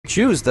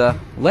Choose the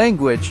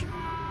language.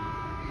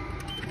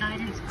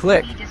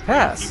 Click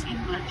Pass.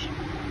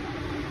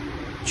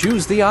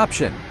 Choose the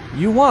option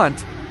you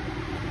want.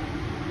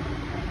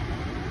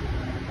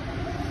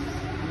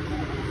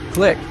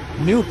 Click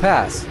New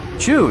Pass.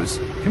 Choose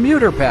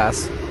Commuter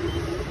Pass.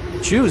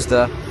 Choose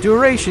the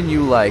duration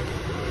you like.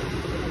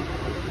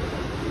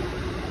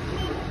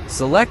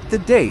 Select the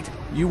date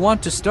you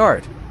want to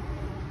start.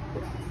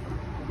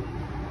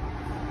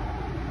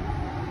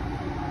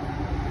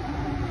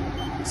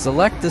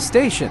 Select the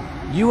station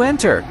you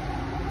enter.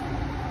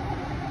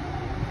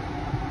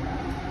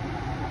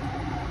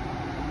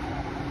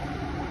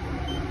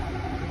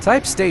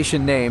 Type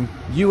station name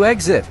you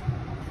exit.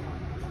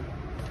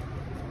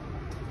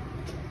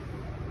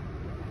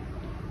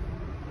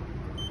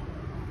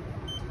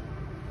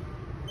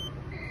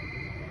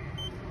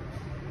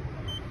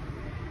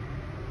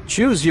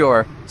 Choose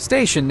your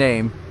station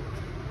name.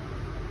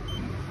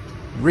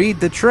 Read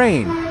the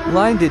train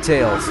line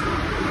details.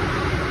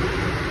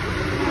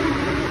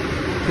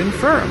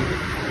 Confirm.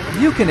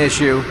 You can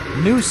issue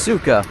new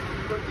Suica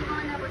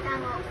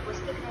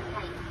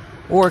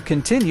or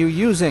continue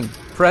using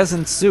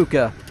present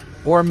Suica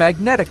or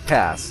magnetic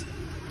pass.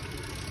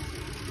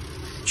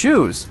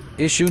 Choose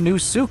Issue new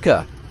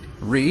Suica.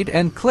 Read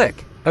and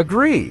click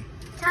Agree.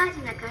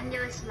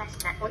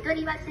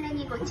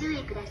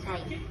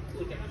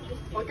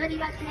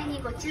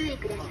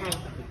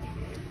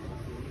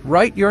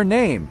 Write your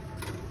name.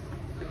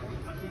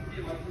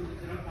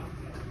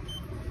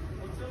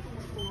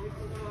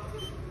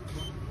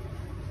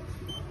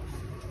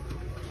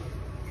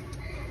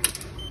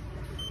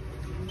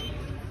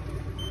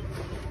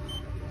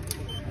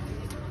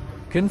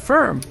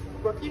 Confirm.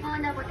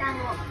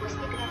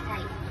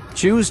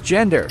 Choose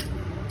gender.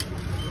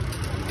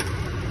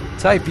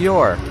 Type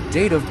your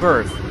date of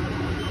birth.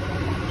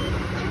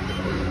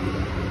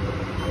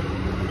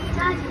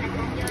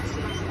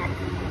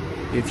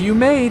 If you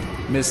made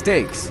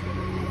mistakes,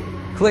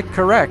 click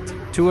Correct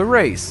to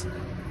erase.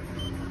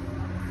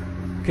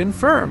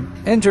 Confirm.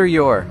 Enter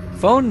your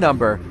phone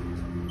number.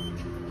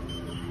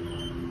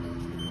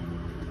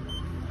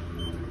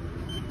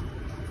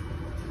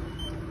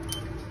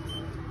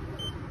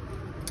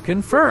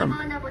 Confirm.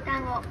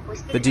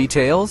 The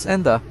details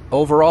and the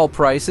overall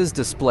price is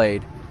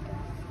displayed.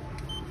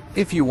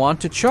 If you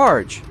want to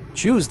charge,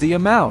 choose the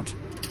amount.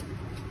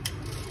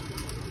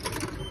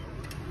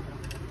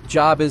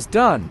 Job is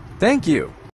done. Thank you.